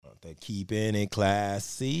Keeping it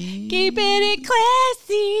classy. Keeping it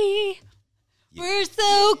classy. Yeah. We're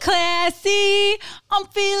so classy. I'm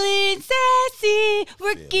feeling sassy.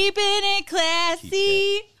 We're keeping it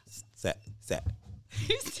classy. Sat.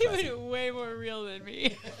 He's doing it way more real than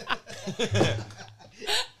me. We're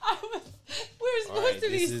supposed to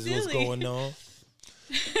be silly. This is what's going on.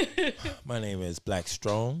 My name is Black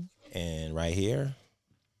Strong, and right here,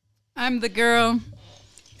 I'm the girl.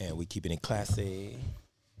 And we keeping it classy.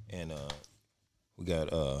 And we got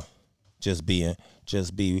just be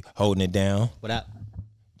holding it down. What up?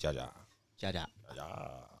 Jaja.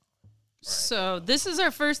 So this is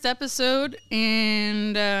our first episode,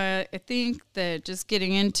 and I think that just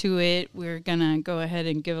getting into it, we're gonna go ahead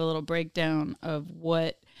and give a little breakdown of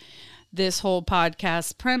what this whole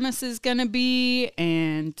podcast premise is gonna be,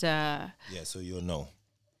 and so you'll know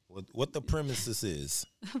what the premise is.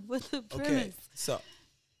 What the premise? Okay, so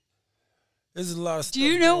there's a lot of stuff. Do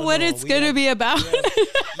you know what it's gonna be about?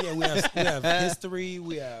 We have history.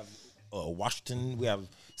 We have Washington. We have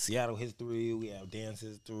Seattle history. We have dance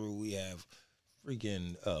history. We have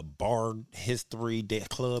freaking bar history,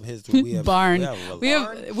 club history. We have barn.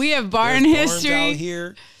 We have barn history out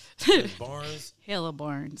here. There's barns. Hella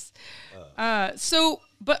barns.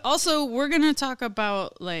 But also we're gonna talk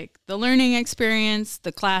about like the learning experience,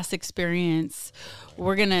 the class experience.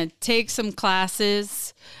 We're gonna take some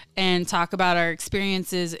classes and talk about our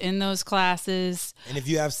experiences in those classes. And if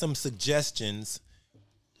you have some suggestions,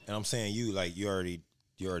 and I'm saying you already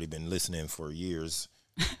been listening for years,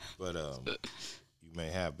 but you may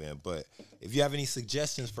have been. But if you have any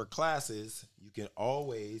suggestions for classes, you can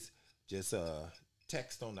always just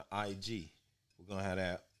text on the IG. We're gonna have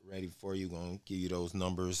that ready for you. We're gonna give you those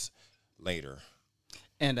numbers later.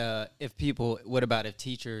 And what about if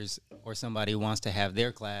teachers or somebody wants to have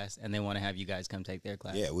their class and they want to have you guys come take their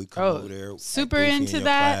class? Yeah, we come over there. Super into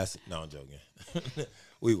that. Class. No, I'm joking.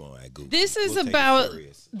 We won't act goofy. This is about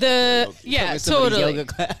the totally yoga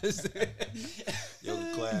class.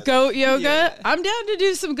 Yoga class. Goat yoga. Yeah. I'm down to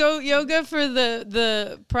do some goat yoga for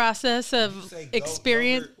the process of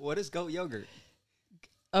experience. What is goat yogurt?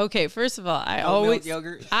 Okay, first of all, I always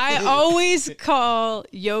call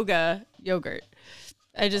yoga yogurt.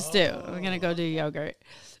 I just do. I'm gonna go do yogurt,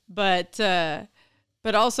 but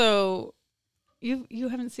also, you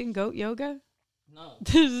haven't seen goat yoga? No.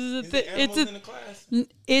 This is in the class?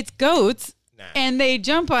 It's goats, and they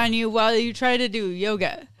jump on you while you try to do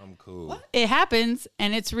yoga. I'm cool. What? It happens,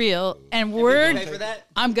 and it's real, and for that?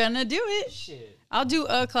 I'm gonna do it. Shit. I'll do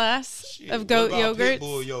a class of goat yogurt.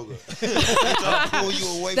 Pitbull yoga.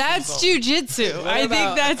 That's jujitsu. I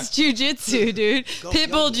think that's jujitsu, dude.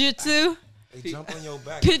 Pitbull jitsu. They jump on your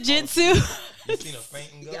back. Pit jitsu. You seen a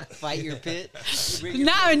fainting goat? You gotta fight your pit.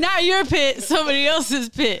 Not your pit. Somebody else's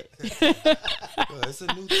pit. It's a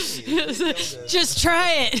new thing. Just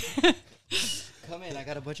try it. Come in. I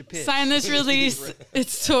got a bunch of pits. Sign this release.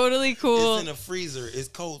 It's totally cool. It's in a freezer. It's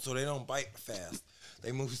cold, so they don't bite fast.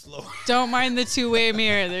 They move slow. Don't mind the two-way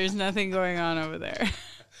mirror. There's nothing going on over there.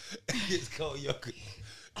 It's cold yoga.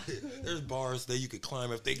 There's bars that you could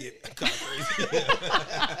climb if they get kind of crazy.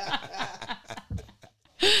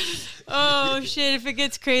 Oh, shit. If it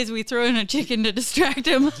gets crazy, we throw in a chicken to distract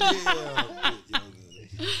him. Yeah.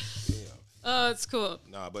 Oh, it's cool.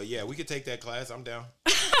 Nah, but yeah, we could take that class. I'm down.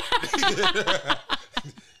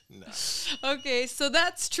 Nah. Okay, so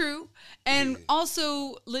that's true. And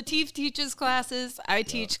also, Latif teaches classes. I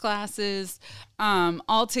teach classes.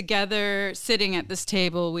 All together, sitting at this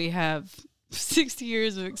table, we have 60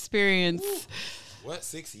 years of experience. Ooh. What,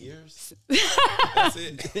 6 years? That's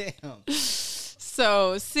it? Damn.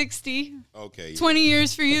 So, 60. Okay. 20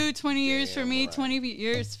 years for you, 20 years for me, right. 20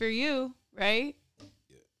 years for you, right?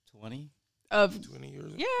 20? 20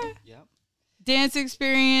 years? Yeah. Yep. Dance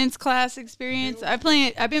experience, class experience. I've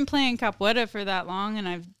been playing capoeira for that long, and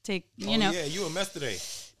I've Yeah, you a mess today.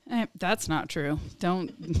 That's not true.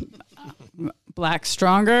 Don't. Black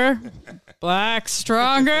stronger.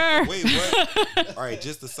 Wait, what? All right,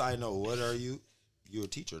 just a side note. What are you? You're a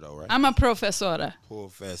teacher, though, right? I'm a professora.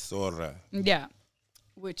 Professora. Yeah,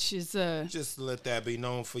 which is Just to let that be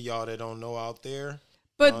known for y'all that don't know out there.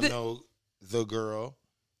 But know the girl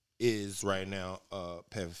is right now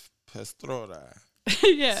pestora.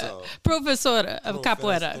 Yeah, So, professora of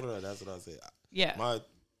capoeira. That's what I said. Yeah. My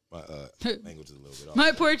language is a little bit off.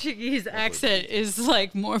 My Portuguese accent is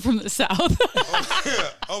like more from the south.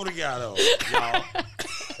 Obrigado, y'all.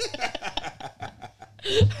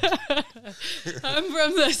 I'm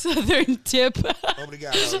from the southern tip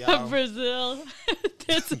Obrigado, y'all. of Brazil.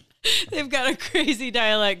 They've got a crazy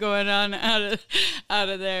dialect going on out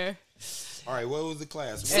of there. All right, what was the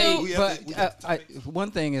class? So- we have to-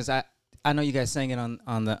 One thing is, I know you guys sang it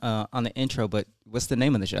on the intro, but what's the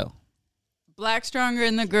name of the show? Black Stronger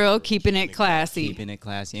and the Girl, keeping it classy. Keeping it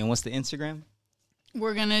classy. And what's the Instagram?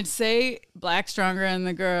 We're going to say Black Stronger and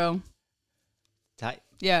the Girl. Tight.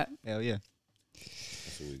 Yeah. Hell yeah.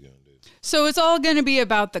 That's what we're gonna do. So it's all going to be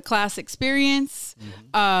about the class experience,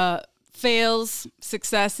 fails,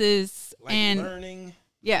 successes, Like and learning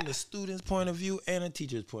yeah. from the student's point of view and a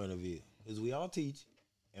teacher's point of view, because we all teach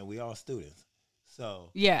and we all students. So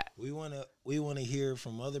yeah. we wanna hear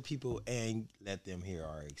from other people and let them hear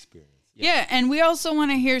our experience. Yeah, and we also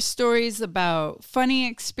want to hear stories about funny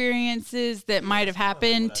experiences that might have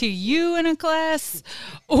happened to you in a class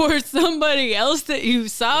or somebody else that you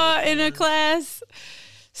saw in a class.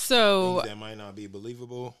 So, Things that might not be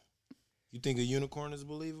believable. You think a unicorn is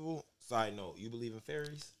believable? Side note, you believe in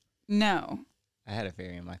fairies? no, I had a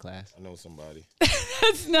fairy in my class. I know somebody.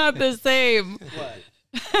 that's not the same.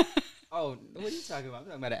 What? Oh, what are you talking about? I'm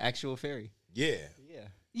talking about an actual fairy. Yeah. Yeah.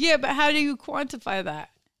 Yeah, but how do you quantify that?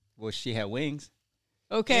 Well, she had wings.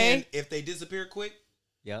 Okay. And if they disappear quick,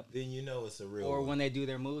 Yep. then you know it's a real Or one. when they do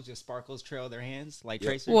their moves, just sparkles trail their hands like Yep.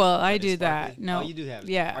 tracers. Well, I but it's do that. sparkly. No. Oh, you do have it.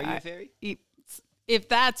 Yeah, Are you I- a fairy? If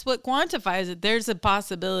that's what quantifies it, there's a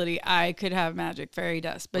possibility I could have magic fairy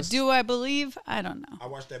dust. But do I believe? I don't know. I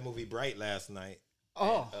watched that movie Bright last night.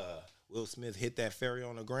 Oh. And, Will Smith hit that fairy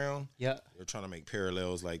on the ground. Yeah. They're trying to make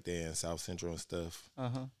parallels like they in South Central and stuff. Uh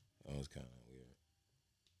huh. That was kind of weird.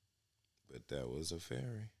 But that was a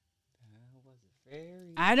fairy.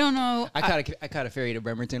 Fairy. I don't know. I caught a fairy to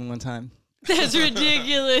Bremerton one time. That's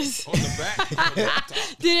ridiculous. On the back.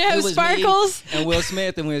 Did it have It was sparkles? me and Will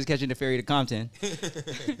Smith, and we was catching the ferry to Compton.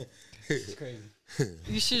 It's crazy.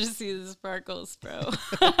 You should have seen the sparkles, bro.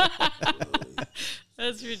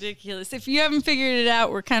 That's ridiculous. If you haven't figured it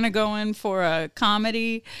out, we're kind of going for a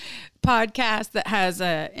comedy podcast that has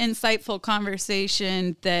a insightful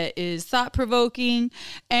conversation that is thought-provoking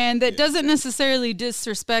and that doesn't necessarily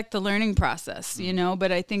disrespect the learning process, you know,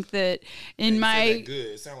 but I think that in You said my that good.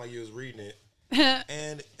 It sounded like you was reading it.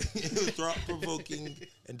 And it was thought provoking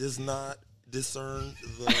and does not discern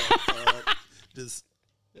the this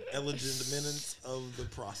elegant minutes of the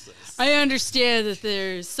process. I understand that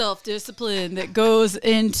there's self-discipline that goes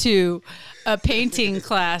into a painting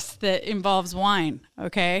class that involves wine,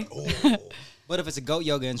 okay? Oh, But if it's a goat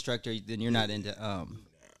yoga instructor, then you're not into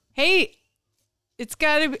Hey, it's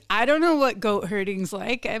got to be, I don't know what goat herding's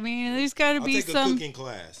like. I mean, there's got to I'll be take a some, cooking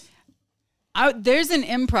class, there's an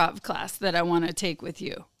improv class that I want to take with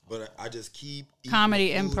you. but I just keep eating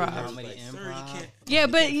Comedy the food, improv. and I was Comedy like, Sir, improv. you can't, Yeah,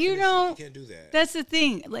 but can't you finish it. know, You can't do that. That's the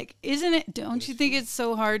thing. Like, isn't it, don't you think it's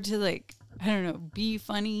so hard to, like, I don't know, be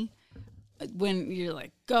funny when you're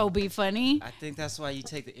like, go be funny? I think that's why you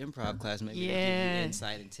take the improv class. Maybe to give Yeah. you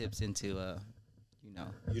insight and tips into, you know.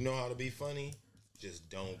 You know how to be funny? Just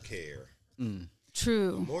don't care. The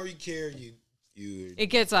True. more you care, you It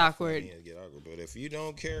gets awkward. Yeah, it get awkward. But if you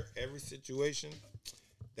don't care every situation,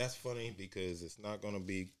 that's funny because it's not gonna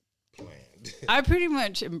be planned. I pretty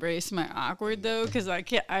much embrace my awkward though, because I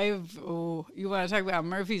can't. You want to talk about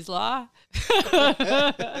Murphy's Law? Oh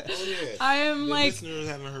yeah. I am The like, listeners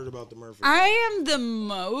haven't heard about the Murphy. I am the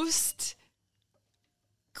most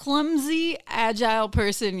clumsy, agile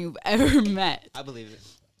person you've ever met. I believe it.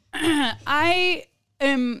 I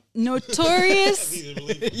am notorious.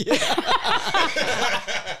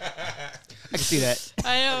 I can see that.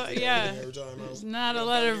 I know, yeah. Every time I was- Not a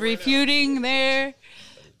lot of refuting there.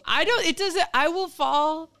 I will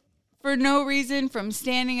fall for no reason from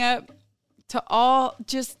standing up to all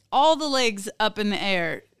the legs up in the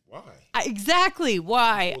air. Why? Exactly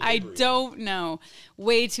why. I Deliberate. don't know.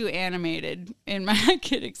 Way too animated. And I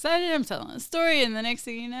get excited. I'm telling a story, and the next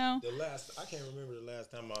thing you know, I can't remember the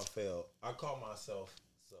last time I fell. I caught myself.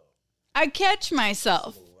 So I catch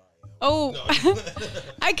myself. Oh,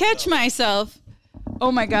 I catch myself.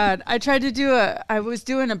 Oh my God. I was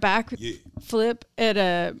doing a back Yeah. flip at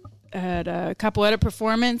a capoeira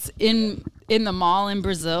performance in the mall in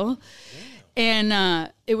Brazil.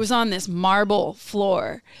 And it was on this marble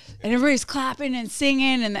floor. And everybody's clapping and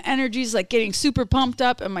singing, and the energy's like getting super pumped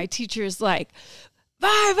up. And my teacher's like,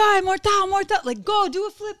 vai, mortal, like, go, do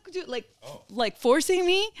a flip, like forcing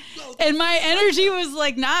me. And my energy was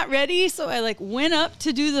like not ready. So I like went up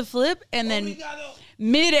to do the flip, and then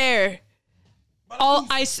midair,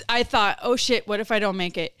 I thought, oh shit, what if I don't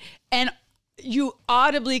make it? And you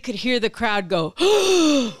audibly could hear the crowd go,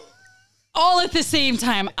 all at the same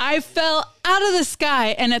time. I fell out of the sky,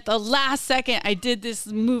 and at the last second, I did this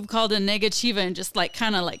move called a negativa and just like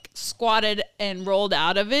kind of like squatted and rolled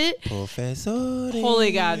out of it. Professor.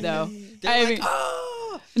 Holy God, though. They're I like, mean,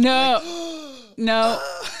 oh! no. No,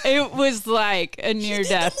 it was like a near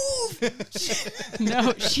death.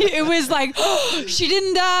 No, it was like, she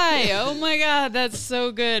didn't die. Oh my God, that's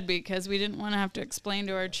so good because we didn't want to have to explain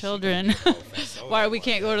to our children why we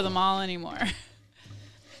can't go to the mall anymore.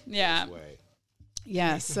 Yeah.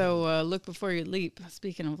 Yeah, so look before you leap.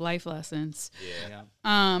 Speaking of life lessons.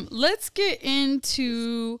 Yeah. Let's get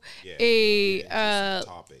into a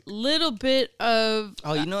little bit of...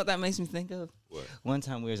 Oh, you know what that makes me think of? What? One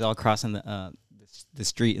time we was all crossing the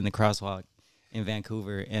street in the crosswalk in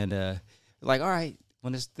Vancouver, and like, all right,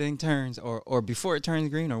 when this thing turns, or before it turns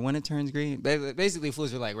green, or when it turns green, basically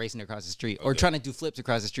fools were like racing across the street, or trying to do flips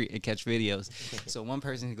across the street and catch videos. So one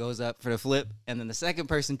person goes up for the flip, and then the second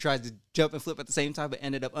person tries to jump and flip at the same time, but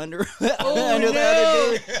ended up under the other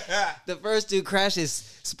dude. The first dude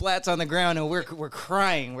crashes, splats on the ground, and we're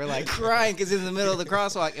crying. We're like crying because in the middle of the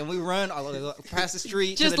crosswalk, and we run all the way past the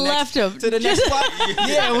street, Just to the left next, him. to the next spot.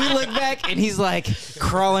 Yeah, and we look back, and he's like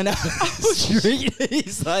crawling out the street.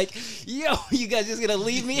 He's like, "Yo, you guys just gonna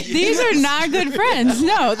leave me?" These are not good friends.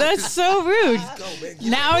 No, that's so rude.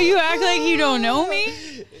 Now you act like you don't know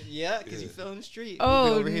me? Yeah, because you fell in the street.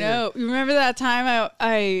 Oh, Over here. no. You remember that time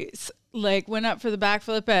I like went up for the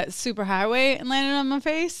backflip at Super Highway and landed on my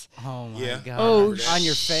face? Oh, my Yeah. God. Oh, on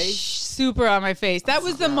your face? Super on my face. That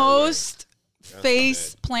was the most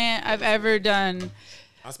face plant I've ever done.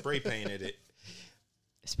 I spray painted it.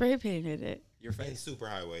 Spray painted it. Your In face?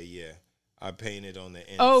 Superhighway, yeah. I painted on the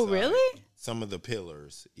inside. Oh, really? Some of the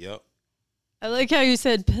pillars. Yep. I like how you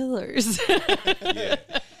said pillars. Yeah.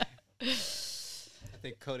 I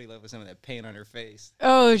think Cody left with some of that paint on her face.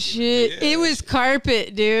 Oh, shit. Yeah, It was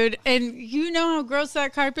carpet, dude. And you know how gross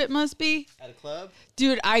that carpet must be? At a club?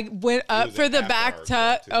 Dude, I went up was for an the after back hour tub.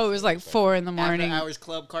 club, too, Oh, it was so like it's like 4 in the morning. After hours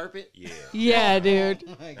club carpet? Yeah. Yeah, dude.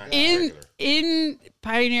 Oh, my God. In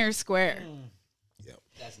Pioneer Square. Yep.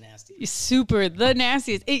 That's nasty. Super the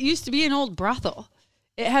nastiest. It used to be an old brothel.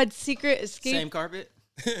 It had secret escape. Same carpet?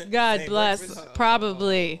 God Same bless. breakfast?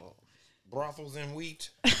 Probably. Brothels and wheat.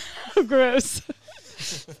 Gross.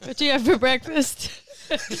 What you have for breakfast?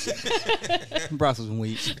 Brussels and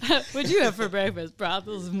wheat. What'd you have for breakfast?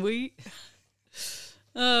 Brothels and wheat.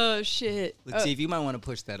 Oh shit. Latif, you might want to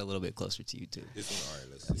push that a little bit closer to you, too. This one, all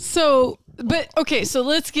right, let's see. So, but okay. So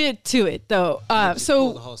let's get to it though. Pull the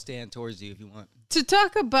So whole stand towards you if you want. to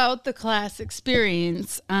talk about the class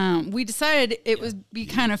experience, we decided it would be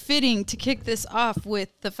kind of fitting to kick this off with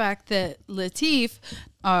the fact that Latif,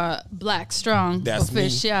 Black Strong That's me.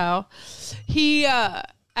 official, he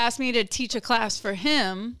asked me to teach a class for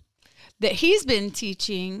him that he's been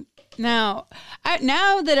teaching. Now,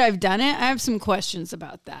 now that I've done it, I have some questions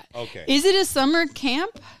about that. Okay. Is it a summer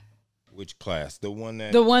camp? Which class? The one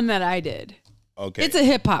that. The one that I did. Okay. It's a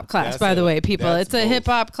hip hop class, That's by the a- way, people. that's It's a both. hip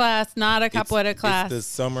hop class, not a It's- capoeira class. It's the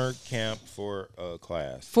summer camp for a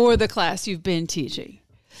class. For the class you've been teaching.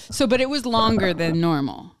 So, but it was longer than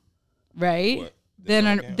normal, right? What? The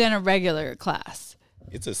summer camp? Than a regular class.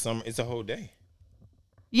 It's a summer. It's a whole day.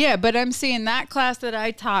 Yeah, but I'm saying that class that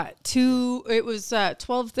I taught it was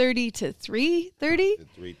 12:30 to 3:30. The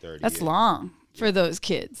 3:30. That's yeah. long for those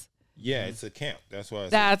kids. Yeah, it's a camp. That's why. I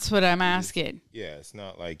said, That's what I'm asking. yeah, it's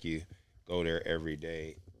not like you go there every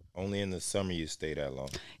day. Only in the summer you stay that long.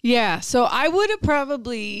 Yeah, so I would have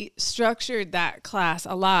probably structured that class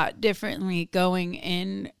a lot differently going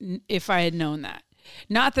in if I had known that.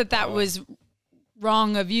 Not that that was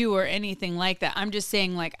wrong of you or anything like that. I'm just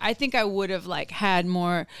saying, like, I think I would have like had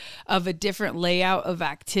more of a different layout of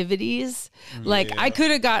activities. Like I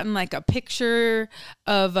could have gotten like a picture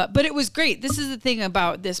of, but it was great. This is the thing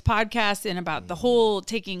about this podcast and about the whole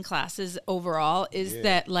taking classes overall is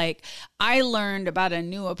that like I learned about a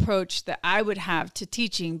new approach that I would have to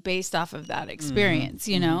teaching based off of that experience,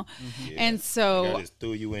 you know? And so I just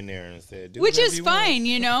threw you in there and said, do which whatever is you want. fine,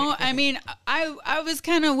 you know. I mean, I was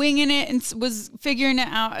kind of winging it and was figuring it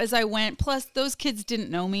out as I went. Plus, those kids didn't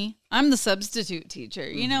know me. I'm the substitute teacher.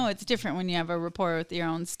 You know, it's different when you have a rapport with your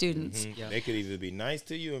own students. They could either be nice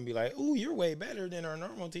to you and be like, "Ooh, you're way better than our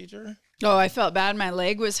normal teacher." Oh, I felt bad. My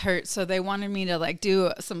leg was hurt, so they wanted me to like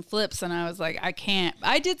do some flips, and I was like, I can't.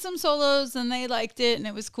 I did some solos, and they liked it, and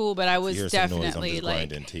it was cool. But I was Hear some noise, I'm definitely just like,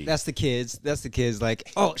 grinding teeth. That's the kids. That's the kids. Like,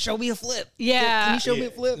 oh, show me a flip. yeah. Can you show me Yeah.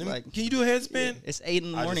 a flip? Let me- Like, can you do a headspin? it's 8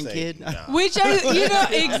 in the I just morning, say, kid. Nah. Which I, you know,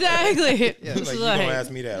 exactly. Like, It's you like, gonna ask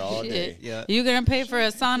me that all day? Yeah. You gonna pay for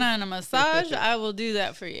a sauna and a massage? I will do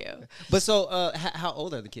that for you. But so, how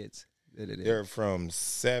old are the kids? They're from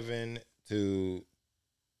 7 to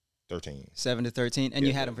 13. 7 to 13, and Yeah,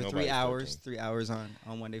 you had them for nobody's 3 hours. 13. 3 hours on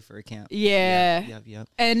one day for a camp. Yeah. Yep.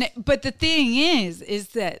 But the thing is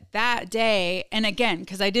that day, and again,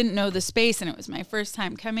 because I didn't know the space and it was my first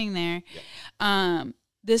time coming there,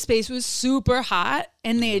 the space was super hot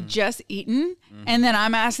and they had just eaten. And then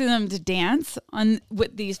I'm asking them to dance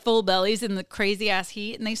with these full bellies in the crazy ass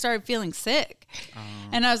heat, and they started feeling sick.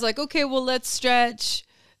 And I was like, okay, well, let's stretch.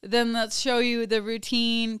 Then let's show you the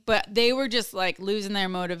routine. But they were just like losing their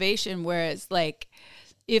motivation. Whereas like,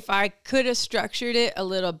 if I could have structured it a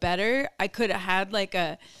little better, I could have had like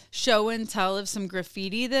a show and tell of some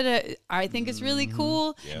graffiti that I think is really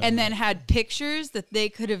cool. Yeah. And then had pictures that they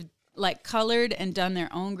could have like colored and done their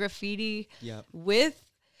own graffiti with.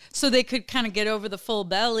 So they could kind of get over the full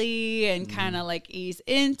belly and kind of like ease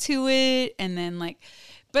into it. And then like,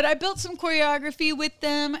 but I built some choreography with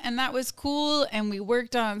them and that was cool. And we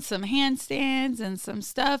worked on some handstands and some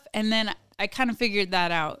stuff. And then I kind of figured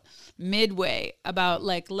that out midway about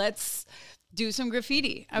like, let's do some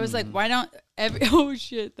graffiti. I was like, why don't oh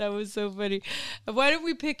shit, that was so funny. Why don't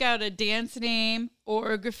we pick out a dance name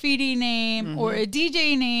or a graffiti name or a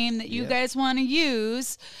DJ name that you guys want to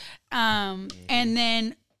use, and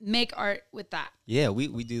then make art with that. Yeah, we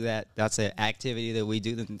do that. That's an activity that we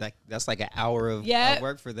do. That's like an hour of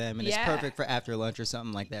work for them, and it's perfect for after lunch or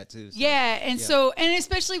something like that too. So, So and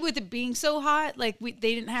especially with it being so hot, like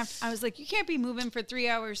they didn't have. I was like, you can't be moving for 3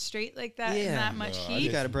 hours straight like that in that much heat.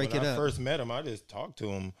 You got to break it up. When I first met them, I just talked to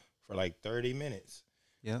them for like 30 minutes.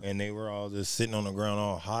 Yeah, and they were all just sitting on the ground,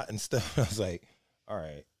 all hot and stuff. I was like, all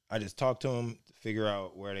right. I just talked to them to figure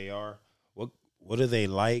out where they are. What do they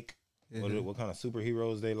like? What kind of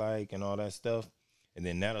superheroes they like and all that stuff. And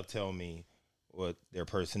then that'll tell me what their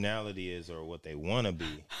personality is or what they want to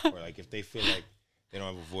be. Or like if they feel like they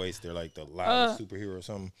don't have a voice, they're like the loudest superhero or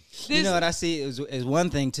something. You know what I see is one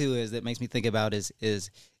thing too is that makes me think about is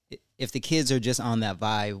if the kids are just on that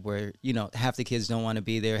vibe where, you know, half the kids don't want to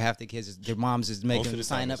be there, half the kids, their moms is making them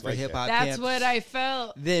sign up for hip hop camp. That's what I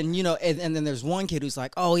felt. Then, you know, and then there's one kid who's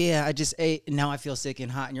like, oh yeah, I just ate and now I feel sick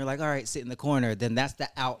and hot. And you're like, all right, sit in the corner. Then that's the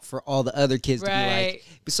out for all the other kids to be like.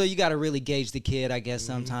 So you got to really gauge the kid, I guess,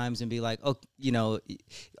 sometimes and be like, oh, you know,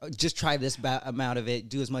 just try this amount of it,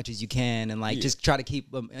 do as much as you can. And like, just try to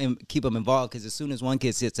keep them involved. Because as soon as one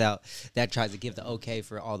kid sits out, that tries to give the okay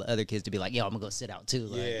for all the other kids to be like, yo, I'm going to go sit out too.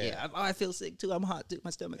 Like, I feel sick too. I'm hot too.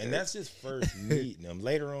 My stomach hurts. And that's just first meeting them.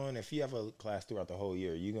 Later on, if you have a class throughout the whole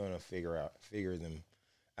year, you're gonna figure them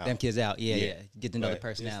out. Them kids out. Yeah. Get to know the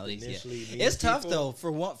personalities. It's tough though for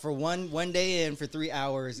one day and for 3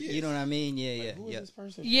 hours. Yes. You know what I mean? Yeah. Who is this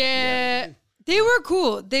person? Yeah. They were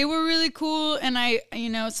cool. They were really cool. And I, you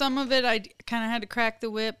know, some of it I kind of had to crack the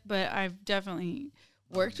whip, but I've definitely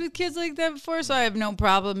worked with kids like that before. So I have no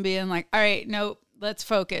problem being like, all right, nope. Let's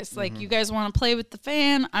focus. Like, you guys want to play with the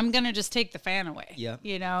fan? I'm going to just take the fan away. Yeah.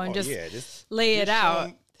 You know, and just lay it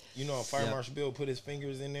out. You know, Fire Marshal Bill put his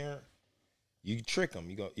fingers in there. You trick them.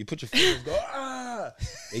 You put your fingers, go,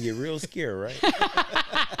 They get real scared, right?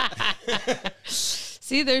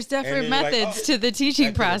 See, there's different methods like, to the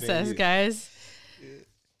teaching process, guys.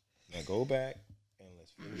 Now go back and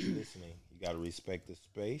let's finish listening. You got to respect the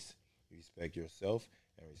space, respect yourself,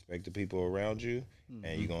 and respect the people around you,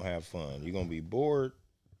 and you're going to have fun. You're going to be bored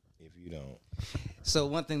if you don't. So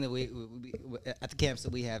one thing that we at the camps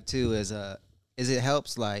that we have too is it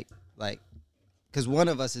helps like because one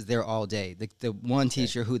of us is there all day. The one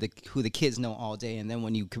teacher who the kids know all day, and then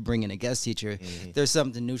when you could bring in a guest teacher, there's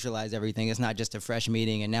something to neutralize everything. It's not just a fresh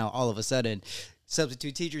meeting, and now all of a sudden,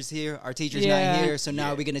 substitute teachers here, our teacher's not here, so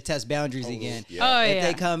now we're gonna test boundaries again. If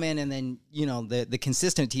they come in and then you know the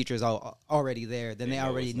consistent teachers are already there, then they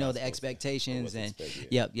already know the expectations and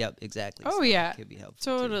yep, exactly. Oh so yeah, it could be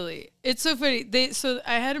helpful totally. Too. It's so funny. So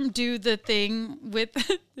I had them do the thing with.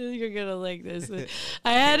 You're gonna like this.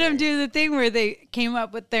 I had them do the thing where they came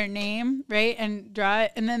up with their name, right, and draw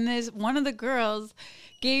it, and then there's one of the girls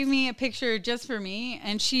gave me a picture just for me,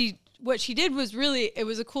 and what she did was really, it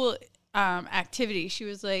was a cool activity. She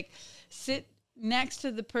was like, sit next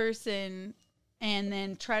to the person and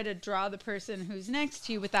then try to draw the person who's next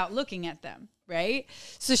to you without looking at them, right?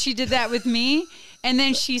 So she did that with me, and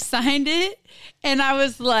then she signed it, and I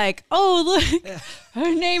was like, oh, look,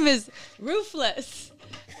 her name is Ruthless.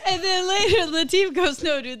 And then later Latif goes,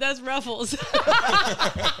 no, dude, that's Ruffles.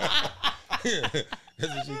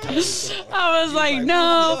 I was like,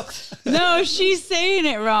 no, she's saying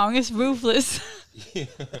it wrong. It's Ruthless.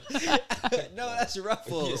 No, that's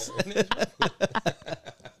Ruffles.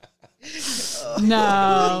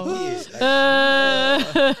 No.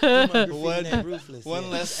 One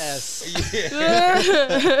less S.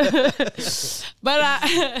 But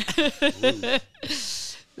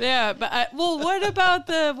Yeah, but well, what about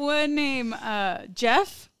the one name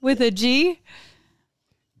Jeff with a G?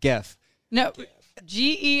 Geoff. No,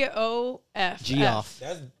 Geoff. Geoff.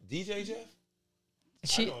 That's DJ Jeff?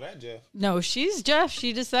 I know that Jeff. No, she's Jeff.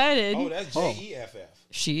 She decided. Oh, that's Jeff.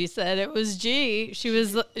 She said it was G. She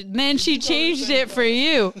was. Then she changed it for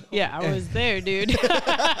you. Yeah, I was there, dude. She spelled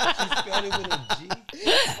it with a G.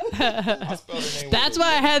 I spelled her name That's with a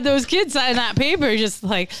why I J. had those kids sign that paper. Just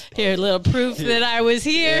like, here, little proof that I was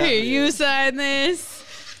here. Yeah, Here, yeah. you sign this.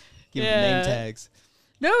 Give Yeah. them name tags.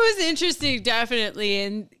 No, it was interesting, definitely,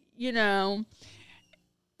 and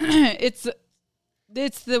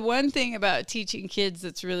it's the one thing about teaching kids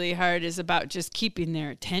that's really hard is about just keeping their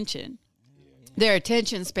attention. Their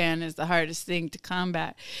attention span is the hardest thing to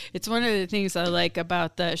combat. It's one of the things I like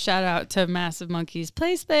about the shout out to Massive Monkeys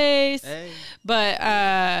Play Space. Hey. But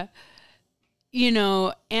Anna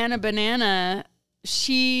Banana,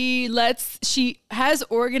 she has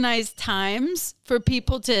organized times for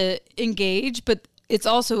people to engage, but it's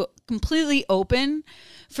also completely open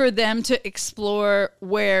for them to explore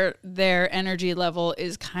where their energy level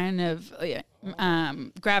is kind of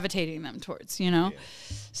gravitating them towards,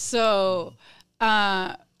 So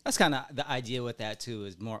That's kind of the idea with that too,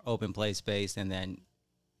 is more open play space and then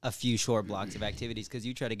a few short blocks of activities, because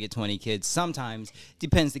you try to get 20 kids. Sometimes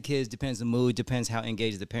depends the kids, depends the mood, depends how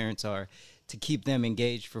engaged the parents are, to keep them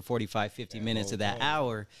engaged for 45, 50 minutes of that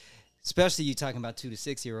hour. Especially you talking about 2 to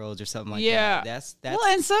 6 year olds or something like Yeah. that. That's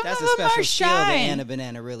Well, and some that's of a them are special skill that shy. Anna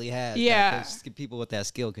Banana really has. Yeah. Those people with that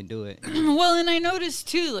skill can do it. Well, and I noticed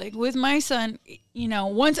too, like with my son,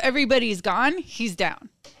 once everybody's gone, he's down.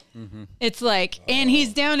 Mm-hmm. It's like, and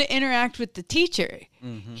he's down to interact with the teacher.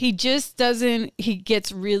 Mm-hmm. He just doesn't, he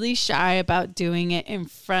gets really shy about doing it in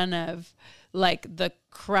front of like the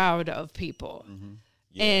crowd of people. Mm-hmm.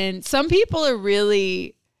 Yeah. And some people are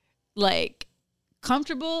really like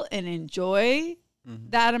comfortable and enjoy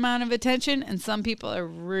that amount of attention. And some people are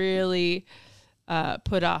really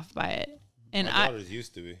put off by it. And My daughters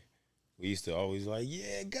used to be. We used to always like,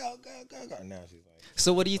 yeah, go. Now she's like,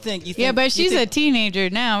 So what do you think? yeah, but she's a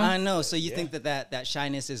teenager now. I know. So you think that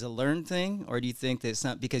shyness is a learned thing, or do you think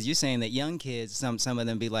that because you're saying that young kids, some of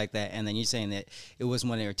them be like that, and then you're saying that it was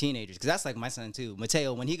when they were teenagers? Because that's like my son too.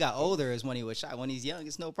 Mateo, when he got older, is when he was shy. When he's young,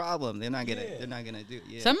 it's no problem. They're not gonna do.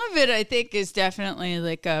 Yeah. Some of it, I think, is definitely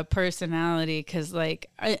like a personality, because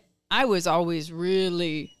like I was always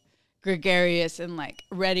really gregarious and like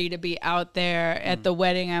ready to be out there. At the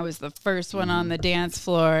wedding, I was the first one on the dance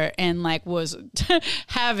floor and like was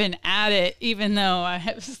having at it, even though I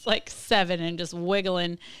was like 7 and just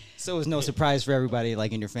wiggling. So it was no surprise for everybody,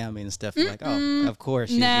 like in your family and stuff. Like, oh, of course.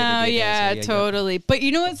 she's gonna No, be there, yeah, so totally. But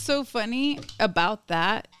you know what's so funny about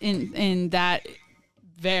that in that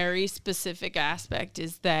very specific aspect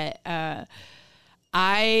is that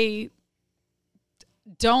I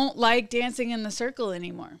don't like dancing in the circle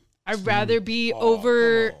anymore. I'd rather be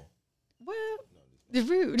over. come on. Well, the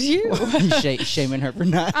rude you. You're shaming her for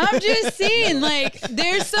not. I'm just saying, like,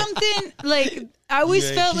 there's something like I always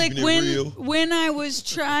ain't felt like keeping it real. when I was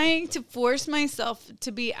trying to force myself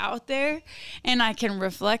to be out there, and I can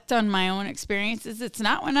reflect on my own experiences. It's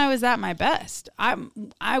not when I was at my best.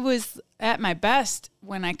 I was at my best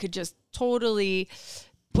when I could just totally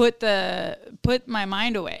put my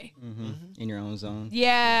mind away. In your own zone.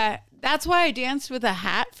 Yeah, that's why I danced with a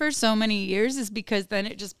hat for so many years, is because then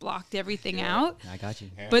it just blocked everything out. I got you.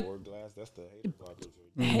 But- Handboard glass, that's the hater blockers.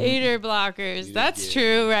 right Hater blockers. That's yeah.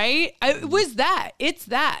 true, right? It was that. It's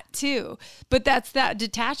that too. But that's that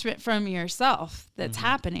detachment from yourself that's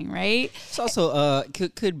happening, right? It's also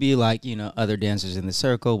could be like, other dancers in the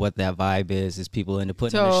circle. What that vibe is people into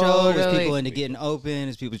putting on a show, is Totally. people into getting open,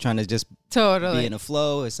 is people trying to just be Totally. in a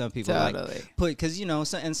flow, is some people Totally. like put, because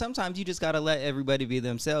and sometimes you just gotta let everybody be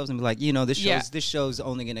themselves and be like, this show's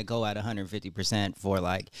only gonna go at 150% for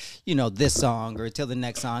like this song or till the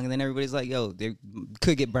next song, and then everybody's like, yo, they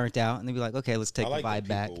could get burnt out, and they'd be like, okay, let's take I like the when vibe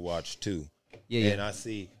back. people watch too. Yeah, And I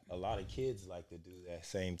see a lot of kids like to do that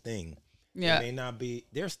same thing. Yeah. They may not be,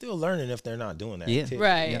 they're still learning if they're not doing that. Yeah. activity.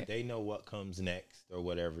 Right. Yeah. They know what comes next or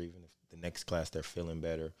whatever, even if the next class they're feeling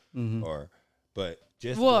better but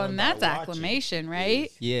just Well, going and by that's watching acclimation, right?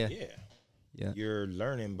 is- Yeah. Yeah. You're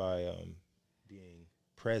learning by being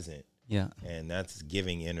present, Yeah. and that's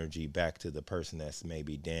giving energy back to the person that's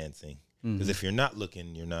maybe dancing. Because if you're not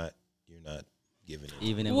looking, you're not giving it.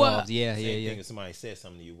 Even Well, involved. Yeah. Same thing if somebody says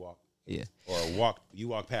something to you, Yeah. you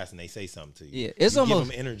walk past and they say something to you. Yeah, it's you almost-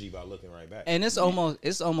 give them energy by looking right back. And it's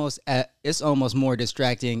almost more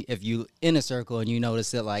distracting if you in a circle and you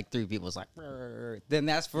notice that like 3 people's like, "Brr," then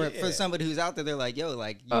that's for somebody who's out there. They're like, yo,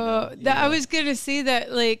 like, I was gonna say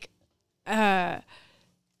that, like,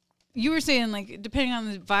 you were saying, like, depending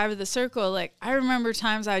on the vibe of the circle, like, I remember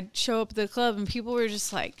times I'd show up at the club and people were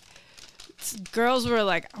just like, girls were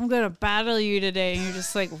like, I'm going to battle you today. And you're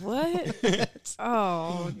just like, what?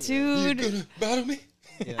 Oh, dude. You gonna battle me?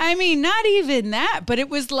 Yeah. I mean, not even that, but it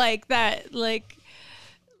was like that, like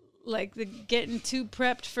the getting too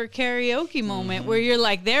prepped for karaoke moment where you're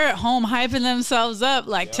like, they're at home hyping themselves up.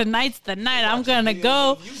 Like, tonight's the night. I'm going to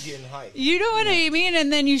go. You getting hyped. You know what I mean?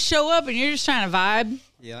 And then you show up and you're just trying to vibe.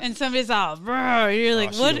 Yeah. And somebody's all, bro. You're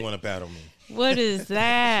like, She what? didn't want to battle me. What is She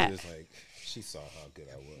that? was like, she saw how good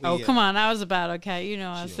I was. Oh, Yeah. come on. I was a battle cat. You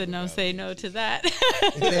know, I She said don't no, battle say me. no to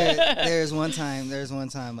that. There's one time.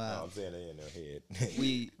 I'm saying they in their head.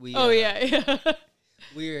 We Oh, yeah.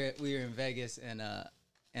 we were in Vegas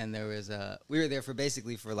and there was we were there for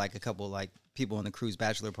like a couple like people on the crew's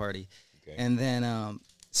bachelor party. Okay. And then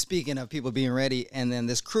speaking of people being ready, and then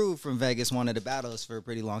this crew from Vegas wanted to battle us for a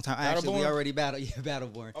pretty long time. Actually, we Battleborn? already battled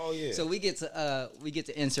Battleborn. Oh, yeah. So we get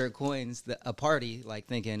to insert coins a party, like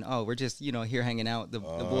thinking, oh, we're just here hanging out. The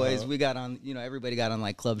boys, we got on, everybody got on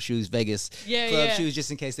like club shoes, Vegas Yeah, club yeah. shoes,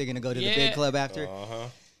 just in case they're gonna go to the Yeah. big club after. Uh-huh.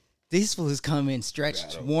 These fools come in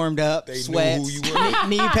stretched, Battle. warmed up, They knew sweats, who you were.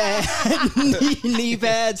 knee pads, knee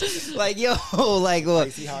pads. Like, yo, like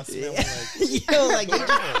what? See how it smells like. Yo, like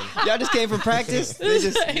y'all just came from practice.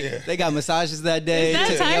 They got massages that day. Is that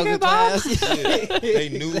took Tiger yoga Bob? class. Yeah. They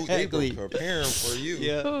knew Exactly. they were preparing for you.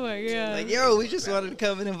 Yeah. Oh, my God. Like, yo, we just wanted to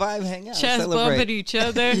come in and vibe, hang out, Chest celebrate. bumping each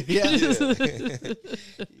other. Yeah.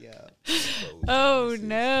 Yeah. Oh,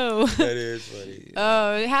 no. That is funny.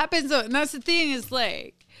 Oh, it happens. And that's the thing is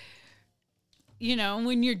like,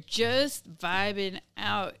 when you're just vibing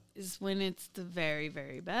out is when it's the very,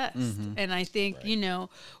 very best. And I think,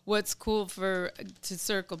 what's cool to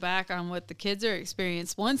circle back on what the kids are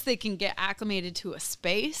experiencing, once they can get acclimated to a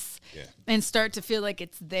space Yeah. and start to feel like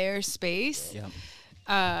it's their space. Yeah.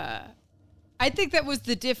 I think that was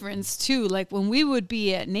the difference too. Like when we would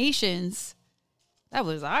be at Nations, that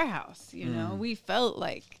was our house, we felt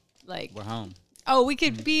like, We're home. oh, we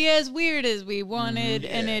could be as weird as we wanted,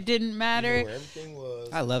 and Yeah. it didn't matter. You know where everything was.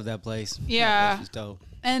 I love that place. Yeah. That place is dope.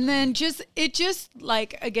 And then it just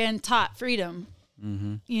like, again, taught freedom.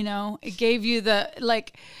 It gave you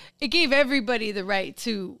it gave everybody the right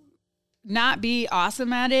to not be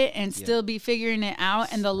awesome at it and still be figuring it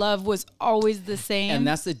out. And the love was always the same. And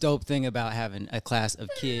that's the dope thing about having a class of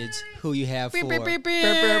kids who you have for Brr, brr,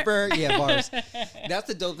 brr, brr. Yeah, bars. That's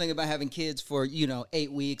the dope thing about having kids for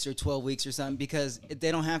 8 weeks or 12 weeks or something, because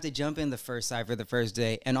they don't have to jump in the first cipher the first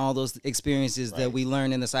day, and all those experiences that we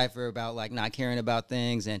learn in the cipher about like not caring about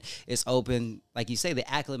things, and it's open, like you say, they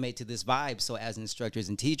acclimate to this vibe. So as instructors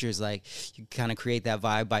and teachers, like you kind of create that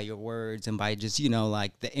vibe by your words and by just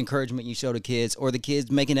like the encouragement you show the kids, or the kids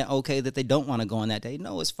making it okay that they don't want to go on that day.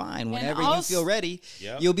 No, it's fine. Whenever you feel ready,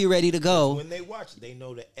 you'll be ready to go. When they watch, they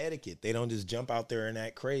know the etiquette. They don't just jump out there and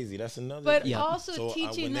act crazy. That's another But thing. also So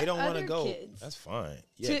teaching when they the don't wanna other go, kids that's fine.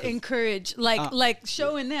 Yeah, to 'cause- encourage, like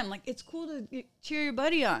showing them, like, it's cool to cheer your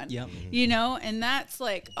buddy on. Yep. And that's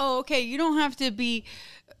like, oh, okay, you don't have to be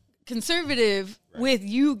conservative with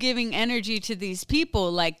you giving energy to these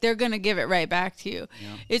people. Like, they're gonna give it right back to you.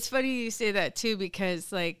 It's funny you say that too,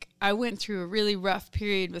 because like I went through a really rough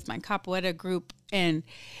period with my capoeira group, and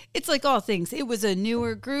it's like all things, it was a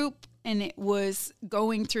newer group and it was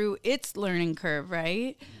going through its learning curve,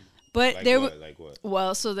 right? But like there what? Like what?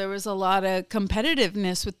 well, so there was a lot of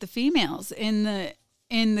competitiveness with the females in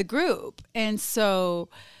the group. And so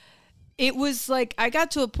it was like I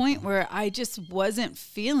got to a point where I just wasn't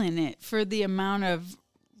feeling it for the amount of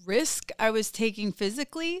risk I was taking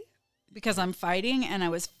physically, because I'm fighting, and I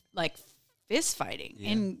was like fist fighting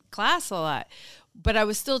in class a lot, but I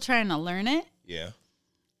was still trying to learn it. Yeah.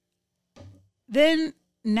 Then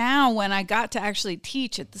now when I got to actually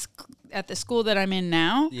teach at the school that I'm in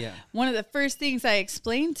now, one of the first things I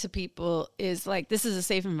explained to people is like, this is a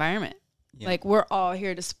safe environment. Like, we're all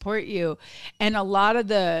here to support you. And a lot of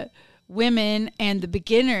the women and the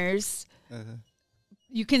beginners,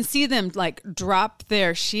 you can see them like drop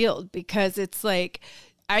their shield, because it's like,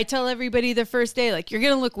 I tell everybody the first day, like, you're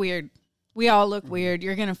going to look weird. We all look weird.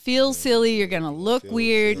 You're going to feel silly. You're going to look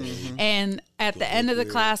weird. And at the end of the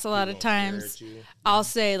class, a lot of times I'll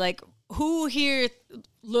say like, who here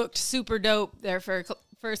looked super dope there for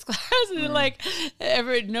first class? And like,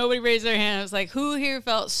 nobody raised their hand. I was like, who here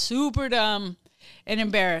felt super dumb and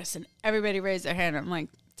embarrassed? And everybody raised their hand. I'm like,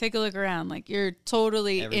 take a look around. Like, you're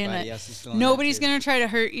totally Everybody in else is it. feeling Nobody's that too. going to try to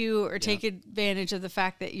hurt you or take advantage of the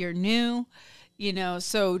fact that you're new,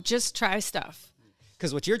 so just try stuff.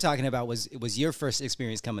 Because what you're talking about was your first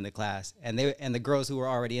experience coming to class, and the girls who were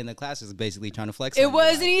already in the class was basically trying to flex. It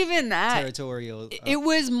wasn't even that territorial. It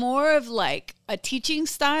was more of like a teaching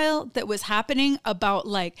style that was happening about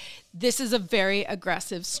like this is a very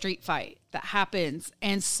aggressive street fight that happens,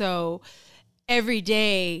 and so every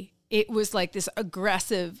day it was like this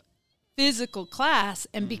aggressive physical class,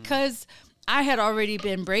 and because I had already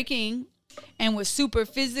been breaking and was super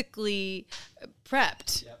physically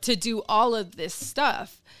prepped to do all of this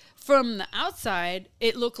stuff. From the outside,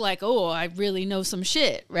 it looked like, oh, I really know some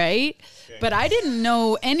shit, right? Okay. But I didn't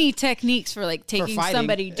know any techniques for like taking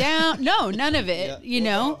somebody down. No, none of it, you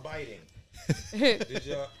know? Biting?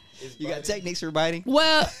 You got techniques for biting?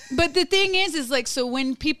 Well, but the thing is like, so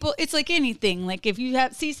when people, it's like anything. Like if you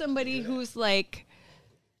see somebody who's like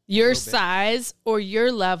your size or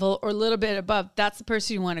your level or a little bit above, that's the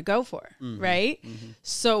person you want to go for, right?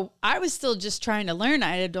 So I was still just trying to learn.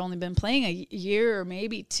 I had only been playing a year or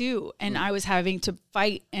maybe 2, and I was having to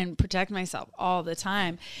fight and protect myself all the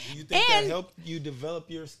time. Do you think that helped you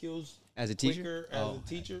develop your skills as a teacher? As a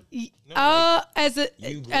teacher? As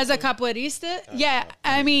a capoeirista? Yeah,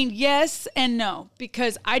 I mean, yes and no,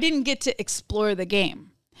 because I didn't get to explore the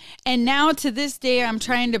game. And now to this day, I'm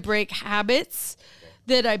trying to break habits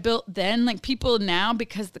that I built then. Like people now,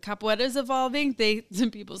 because the capoeira is evolving, some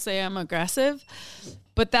people say I'm aggressive,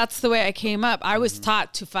 but that's the way I came up. I was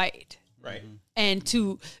taught to fight. Right. And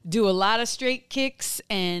to do a lot of straight kicks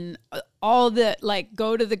and all the, like,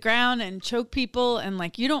 go to the ground and choke people. And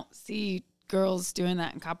like, you don't see girls doing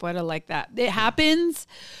that in capoeira like that. It happens,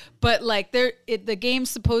 but like the game's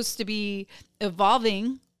supposed to be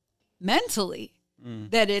evolving mentally,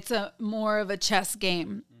 that it's more of a chess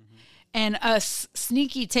game. And a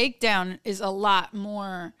sneaky takedown is a lot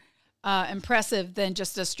more impressive than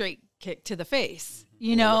just a straight kick to the face.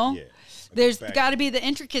 You know, there's got to be the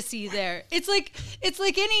intricacy there. It's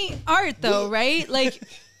like any art, though, right? Like,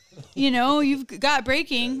 you know, you've got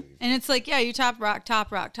breaking, and it's like, yeah, you top rock,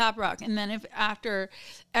 and then if after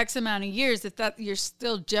X amount of years, if that you're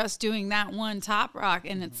still just doing that one top rock,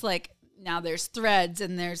 and it's like, now there's threads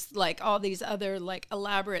and there's like all these other like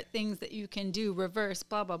elaborate things that you can do, reverse,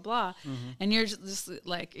 blah, blah, blah. And you're just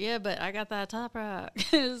like, yeah, but I got that top rock.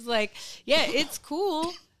 It's like, yeah, it's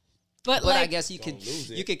cool. But like, I guess you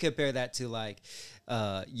could compare that to like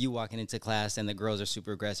you walking into class and the girls are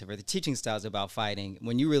super aggressive, or the teaching styles about fighting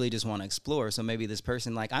when you really just want to explore. So maybe this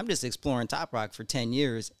person, like, I'm just exploring top rock for 10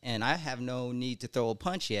 years and I have no need to throw a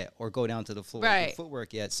punch yet or go down to the floor with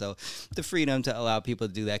footwork yet. So the freedom to allow people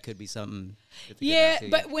to do that could be something. Yeah,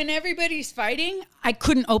 but when everybody's fighting, I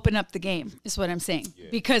couldn't open up the game, is what I'm saying,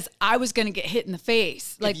 because I was going to get hit in the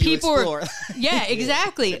face. Like people were, yeah,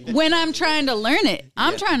 exactly. When I'm trying to learn it,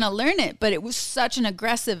 I'm trying to learn it, but it was such an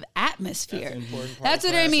aggressive atmosphere. That's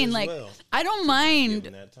what I mean. Like, I don't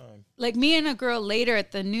mind. Like me and a girl later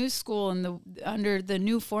at the new school and under the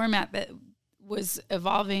new format that was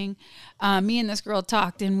evolving, me and this girl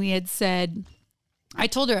talked, and we had said, I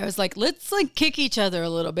told her, I was like, let's like kick each other a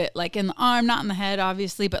little bit, like in the arm, not in the head,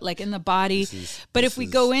 obviously, but like in the body. But if we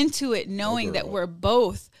go into it knowing that we're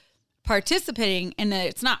both participating and that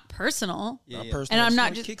it's not personal, and I'm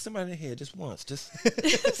not just kick somebody in the head just once, just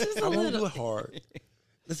I won't do it hard.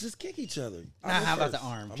 Let's just kick each other. How about the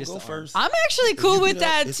arm? Just go first. I'm actually cool with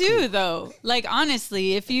that too, though. Like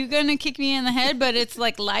honestly, if you're gonna kick me in the head, but it's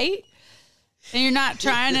like light, and you're not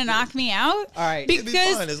trying to knock me out, all right, because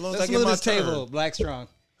be fine, as long as I get my table, Black Strong.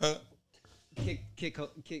 Kick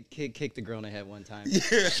the girl in the head one time.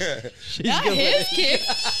 Yeah, not his kick.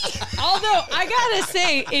 Although I gotta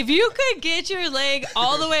say, if you could get your leg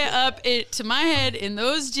all the way up to my head in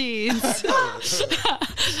those jeans,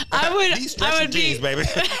 I would jeans, be. Baby.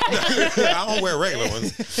 I don't wear regular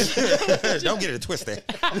ones. Don't get it twisted.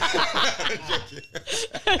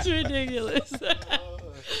 That's ridiculous.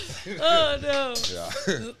 Oh no! Yeah.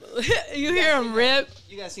 You hear him rip.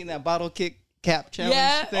 You guys seen that bottle kick cap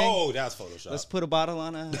challenge thing? Oh, that's Photoshop. Let's put a bottle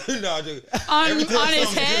on a no, dude. on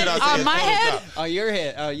his head, on my head. Oh, your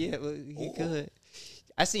head. Oh yeah, well, he could.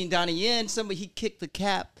 I seen Donnie Yen. He kicked the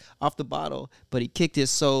cap off the bottle, but he kicked it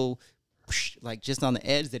so like just on the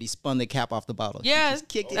edge that he spun the cap off the bottle. Yeah,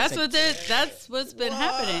 that's what's been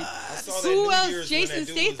happening. Who else? Jason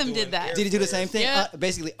Statham did that. Did he do the same thing? Yeah.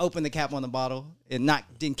 Basically, open the cap on the bottle and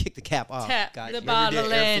didn't kick the cap off. Tap the bottle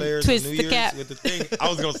and twist the cap. With the thing. I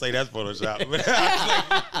was gonna say that's Photoshop, but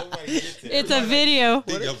nobody gets it. It's a video.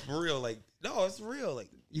 For real, like no, it's real. Like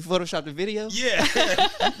you photoshopped the video? Yeah,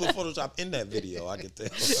 you put Photoshop in that video. I can tell.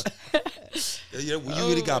 You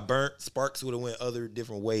really got burnt. Sparks would have went other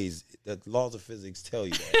different ways. The laws of physics tell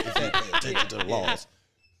you that if you pay attention to the laws.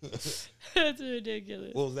 That's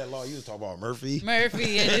ridiculous. What was that law you was talking about, Murphy?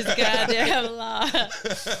 Murphy and his goddamn law.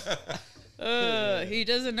 He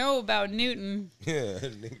doesn't know about Newton. Yeah.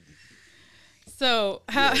 So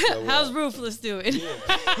how's Ruthless doing?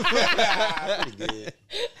 Pretty good.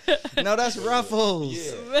 No, that's Ruffles.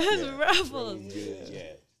 Yeah. That's Ruffles. Good.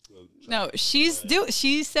 Yeah. No, she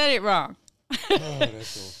said it wrong. Oh, that's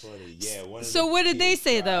so funny. Yeah. So what did they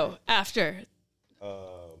say though after?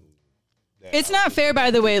 That It's not fair, by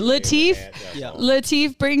the way. Lateef Yeah.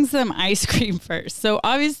 Lateef brings them ice cream first, so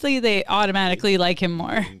obviously they automatically like him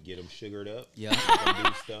more. Get them sugared up. Yeah. Let them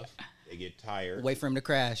do stuff. They get tired. Wait for him to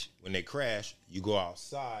crash. When they crash, you go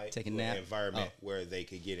outside Take a to nap. an environment where they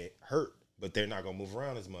could get it hurt, but they're not gonna move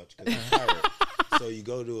around as much because they're tired. So you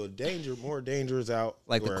go to more dangerous out,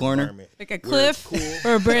 Like the or corner? environment Like a where it's cliff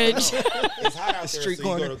cool. or a bridge. It's hot out there, Street so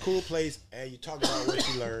corner. you go to a cool place and you talk about what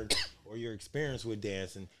you learned or your experience with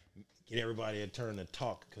dancing. Get everybody a turn to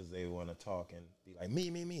talk because they want to talk and be like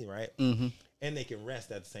me, right? Mm-hmm. And they can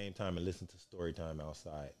rest at the same time and listen to story time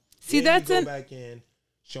outside. See, Then that's you go back in,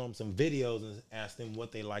 show them some videos and ask them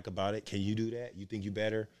what they like about it. Can you do that? You think you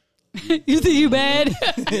better? You think you bad?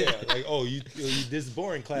 Yeah, like this is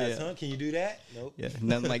boring class, huh? Can you do that? Nope. Yeah.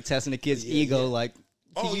 Nothing like testing the kid's Yeah, ego. yeah. Like, can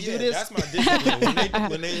Oh you yeah, do this? that's my discipline.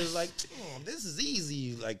 when they was like, oh, this is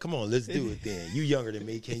easy. Like, come on, let's do it then. You younger than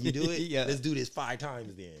me. Can you do it? Yeah. Let's do this 5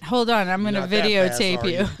 times then. Hold on, I'm gonna Not that fast, videotape are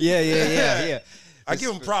you. you? Yeah. I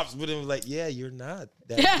give them props, but it was like, yeah, you're not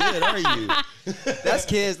that good, are you? That's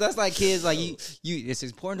kids. That's like kids. Like you. It's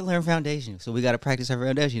important to learn foundation. So we got to practice our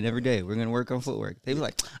foundation every day. We're gonna work on footwork. They be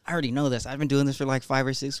like, I already know this. I've been doing this for like 5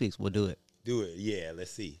 or 6 weeks. We'll do it. Do it. Yeah,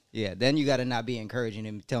 let's see. Yeah. Then you got to not be encouraging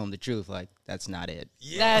him. Tell him the truth. Like that's not it.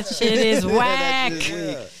 Yeah. That shit is whack. That's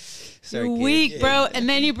Yeah. Sorry, You're kid. weak, Yeah. bro. And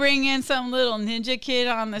then you bring in some little ninja kid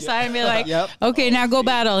on the side and be like, Yep. okay, now go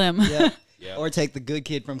battle him. Yeah. Yeah. Or take the good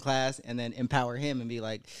kid from class and then empower him and be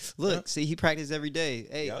like, look, see, he practiced every day.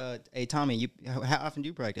 Hey, Yep. hey, Tommy, how often do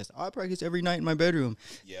you practice? Oh, I practice every night in my bedroom.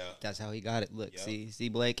 Yeah. That's how he got it. Look, Yep. see,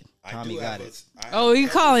 Blake, Tommy got it. Oh, you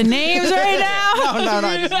calling names right now?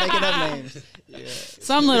 No, just making up names. Yeah.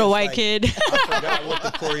 Some little It's white like- kid. I forgot what the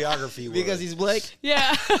choreography was. Because he's Blake.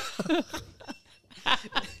 Yeah.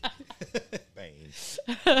 Bang.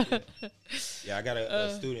 Yeah, I got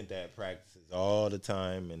a student that practices all the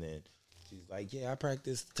time, and then she's like, yeah, I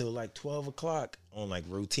practice till like 12 o'clock on like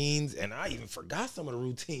routines, and I even forgot some of the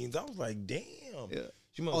routines. I was like, damn.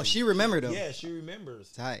 Yeah. She remembered them. Yeah, she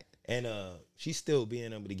remembers. Tight. And she's still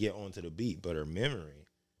being able to get onto the beat, but her memory,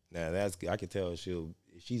 now that's, I can tell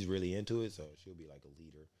she's really into it, so she'll be like a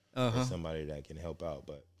leader or somebody that can help out,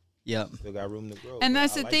 but Yep. still got room to grow. And But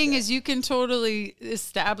that's I the like thing that. is you can totally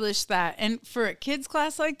establish that. And for a kids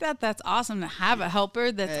class like that, that's awesome to have a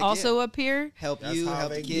helper that's Heck also up here. Help That's you, how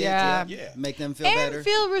help they the get- kids. Yeah. Yeah. Make them feel And better.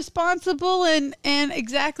 feel responsible and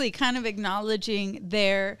exactly kind of acknowledging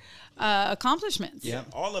their accomplishments. Yeah.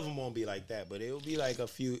 All of them won't be like that, but it will be like a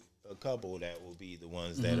couple that will be the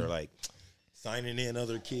ones that are like signing in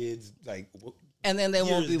other kids, like. And then they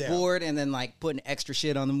won't be years down. bored and then like putting extra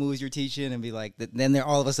shit on the moves you're teaching and be like, then they're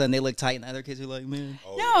all of a sudden they look tight and the other kids are like, man.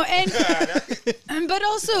 Oh, No, yeah. and but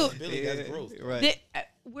also Billy, that's growth. Right.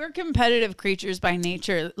 we're competitive creatures by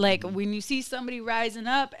nature. Like when you see somebody rising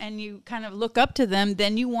up and you kind of look up to them,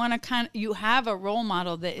 then you want to you have a role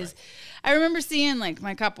model that is. I remember seeing like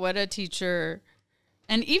my capoeira teacher,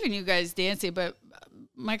 and even you guys dancing, but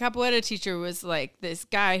my capoeira teacher was like this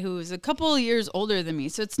guy who was a couple of years older than me.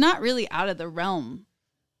 So it's not really out of the realm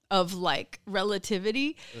of like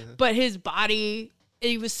relativity, but his body,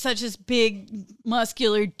 he was such this big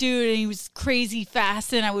muscular dude and he was crazy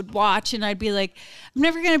fast. And I would watch and I'd be like, I'm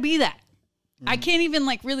never going to be that. I can't even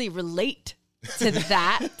like really relate to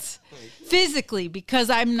that physically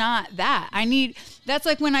because I'm not that. That's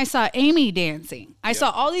like when I saw Amy dancing. I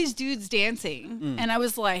saw all these dudes dancing and I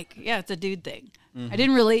was like, yeah, it's a dude thing. I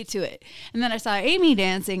didn't relate to it. And then I saw Amy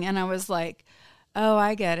dancing and I was like, oh,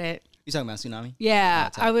 I get it. You talking about Tsunami? Yeah.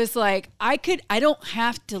 I was like, I don't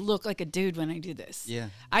have to look like a dude when I do this. Yeah.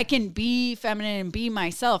 I can be feminine and be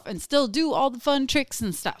myself and still do all the fun tricks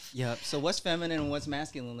and stuff. Yep. So what's feminine and what's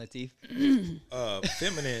masculine, Lateef?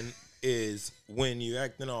 Feminine is when you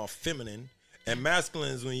acting all feminine, and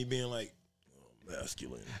masculine is when you being like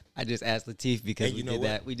masculine. I just asked Lateef because And you know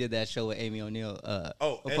what? we did that show with Amy O'Neal.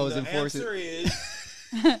 Opposing Opposing Forces. answer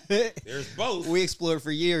is there's both. We explored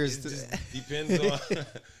for years. It just depends on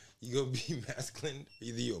you gonna be masculine.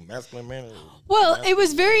 Either you're a masculine man or Well, it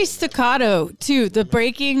was very staccato too. The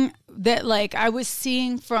breaking that like I was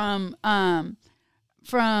seeing from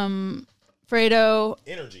Fredo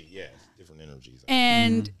energy. Yeah, different energies.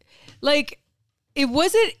 and like it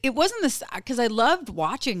wasn't the because I loved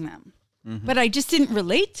watching them, but I just didn't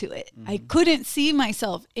relate to it. I couldn't see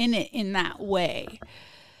myself in it in that way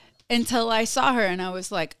until I saw her, and I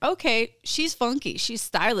was like, okay, she's funky, she's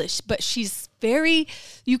stylish, but she's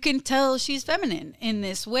you can tell she's feminine in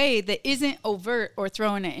this way that isn't overt or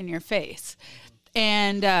throwing it in your face.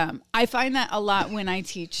 And I find that a lot when I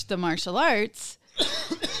teach the martial arts.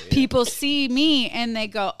 People see me and they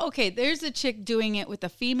go, okay, there's a chick doing it with a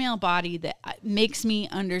female body that makes me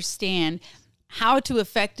understand how to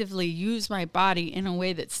effectively use my body in a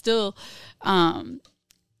way that's still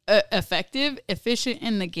effective, efficient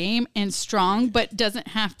in the game, and strong, but doesn't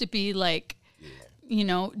have to be like,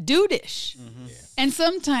 dudeish. And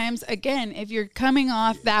sometimes, again, if you're coming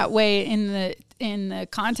off that way in the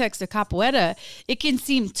context of capoeira, it can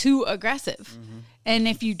seem too aggressive. And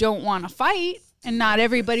if you don't want to fight, and not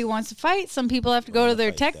everybody wants to fight, some people have to go to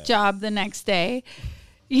their tech job the next day.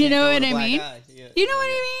 You know what I mean? Yeah. You know what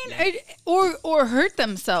I mean? Or hurt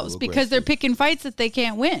themselves because they're picking fights that they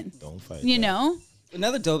can't win. Don't fight. You know?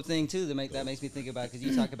 Another dope thing too that makes me think about, because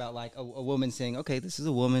you talk about like a woman saying, okay, this is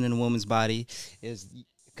a woman and a woman's body is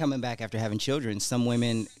coming back after having children. Some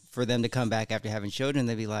women, for them to come back after having children,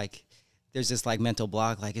 they'd be like, there's this like mental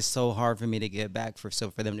block, like it's so hard for me to get back for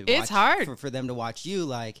them to it's hard for them to watch you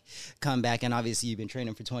like come back, and obviously you've been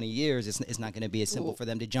training for 20 years. It's not going to be as simple for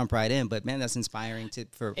them to jump right in, but man, that's inspiring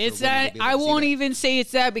for it's for that to I won't that. even say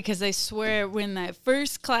it's that, because I swear when that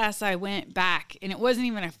first class I went back, and it wasn't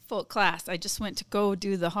even a full class, I just went to go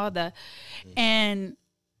do the Hada, and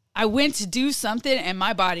I went to do something and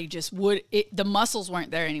my body just the muscles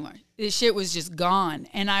weren't there anymore. This shit was just gone.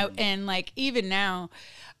 And like even now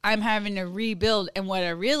I'm having to rebuild. And what I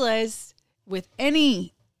realized with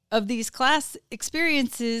any of these class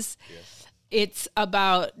experiences, it's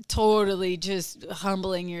about totally just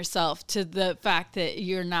humbling yourself to the fact that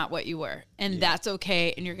you're not what you were. And that's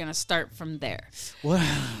okay. And you're going to start from there.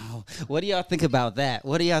 Wow. What do y'all think about that?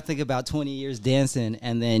 What do y'all think about 20 years dancing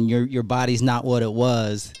and then your body's not what it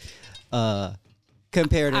was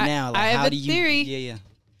compared to now? Like, I have how a do you, theory. Yeah.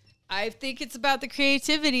 I think it's about the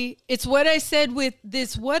creativity. It's what I said with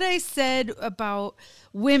this, what I said about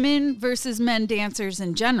women versus men dancers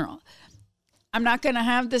in general. I'm not going to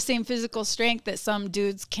have the same physical strength that some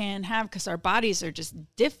dudes can have because our bodies are just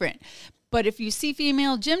different. But if you see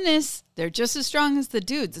female gymnasts, they're just as strong as the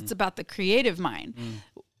dudes. It's about the creative mind.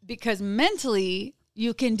 Because mentally,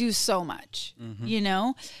 you can do so much,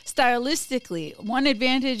 stylistically. One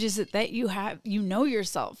advantage is that you know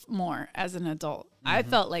yourself more as an adult. I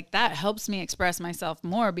felt like that helps me express myself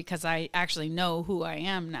more because I actually know who I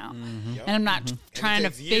am now. And I'm not trying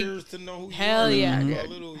to years to know who Hell you yeah.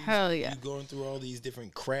 are. Hell yeah. You going through all these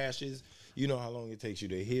different crashes. You know how long it takes you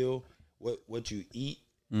to heal. What you eat.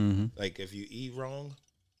 Like if you eat wrong,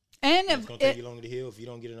 and it's gonna take you longer to heal if you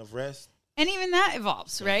don't get enough rest. And even that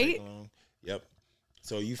evolves, right? Yep.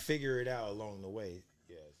 So you figure it out along the way.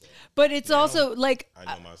 Yeah. So but it's also like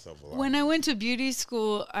I know myself a lot. When I went to beauty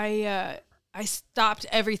school, I stopped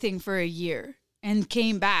everything for a year and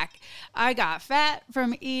came back. I got fat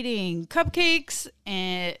from eating cupcakes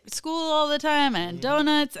and school all the time and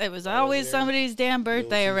donuts. It was always somebody's damn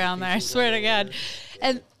birthday around there. I swear to God.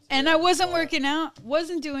 And I wasn't working out,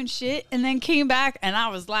 wasn't doing shit, and then came back and I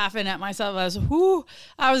was laughing at myself. I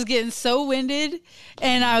was getting so winded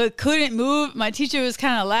and I couldn't move. My teacher was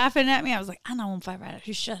kind of laughing at me. I was like, I don't want to fight right now.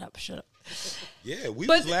 You shut up. Yeah, we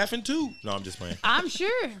was laughing too. No, I'm just playing. I'm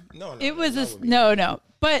sure. No. It was no.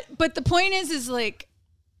 But the point is like,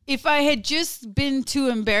 if I had just been too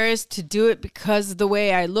embarrassed to do it because of the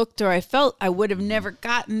way I looked or I felt, I would have never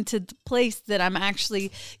gotten to the place that I'm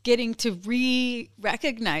actually getting to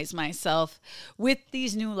recognize myself with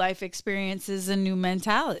these new life experiences and new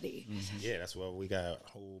mentality. Yeah, that's why we got a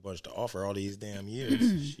whole bunch to offer all these damn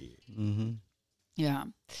years. Shit. Yeah.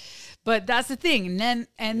 But that's the thing. And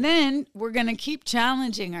then we're going to keep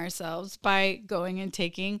challenging ourselves by going and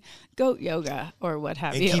taking goat yoga or what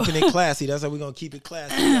have And you. keeping it classy. That's how we're going to keep it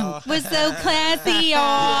classy, y'all. We're so classy, y'all.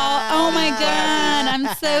 Oh, my God. I'm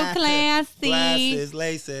so classy. Glasses,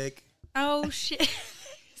 LASIK. Oh, shit.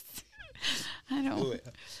 I Do don't it.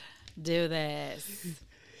 do this.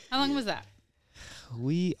 How long was that?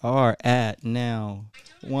 We are at now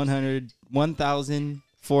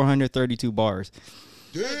 1,432 bars.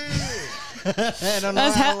 Damn. I don't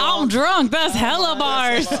know I'm drunk. That's hella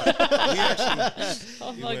bars.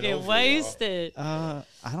 I'm I'm fucking wasted. I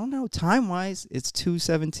don't know. Time wise, it's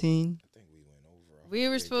 2:17. We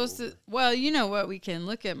were supposed to. Well, you know what? We can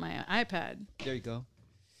look at my iPad. There you go.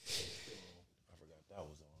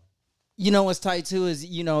 You know what's tight too is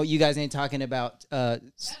you guys ain't talking about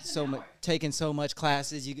so much taking so much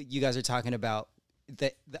classes. You guys are talking about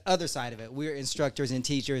the other side of it. We're instructors and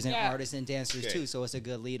teachers and Yeah. artists and dancers Okay. too. So it's a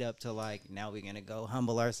good lead up to like now we're gonna go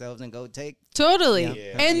humble ourselves and go take. Totally.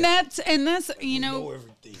 Yeah. And that's you know know,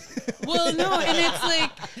 everything. well, no, and it's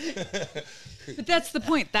like, but that's the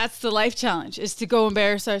point. That's the life challenge, is to go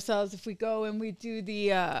embarrass ourselves. If we go and we do the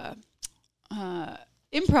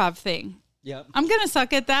improv thing, Yep. I'm gonna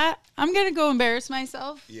suck at that. I'm gonna go embarrass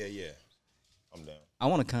myself. Yeah, I'm down. I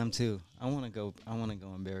want to come too. I want to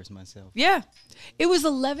go embarrass myself. Yeah, it was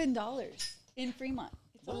 $11 in Fremont.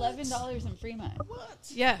 It's $11 in Fremont. What?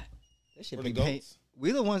 Yeah, They should For be the paid. goats?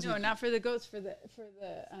 We the ones. no, who, not for the goats. For the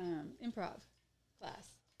improv class.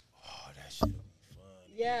 Oh, that should be fun.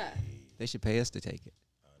 Yeah. They should pay us to take it.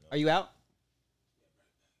 Are you out?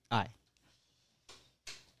 All right.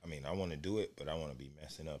 I mean, I want to do it, but I want to be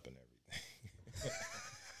messing up and everything.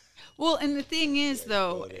 Well, and the thing is,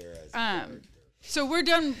 though, Go there as a so we're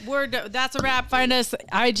done. That's a wrap. Find us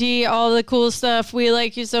IG, all the cool stuff. We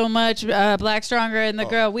like you so much, Black Stronger and the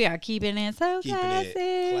girl. We are keeping it so keeping classy.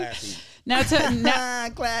 it classy. Now, now,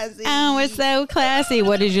 Classy. oh, it's so classy.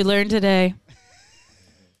 What did you learn today?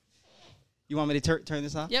 You want me to turn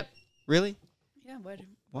this off? Yep. Really? Yeah. What?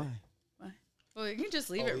 Why? Well, you can just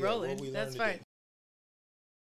leave Oh, it yeah, rolling. what we That's learned fine.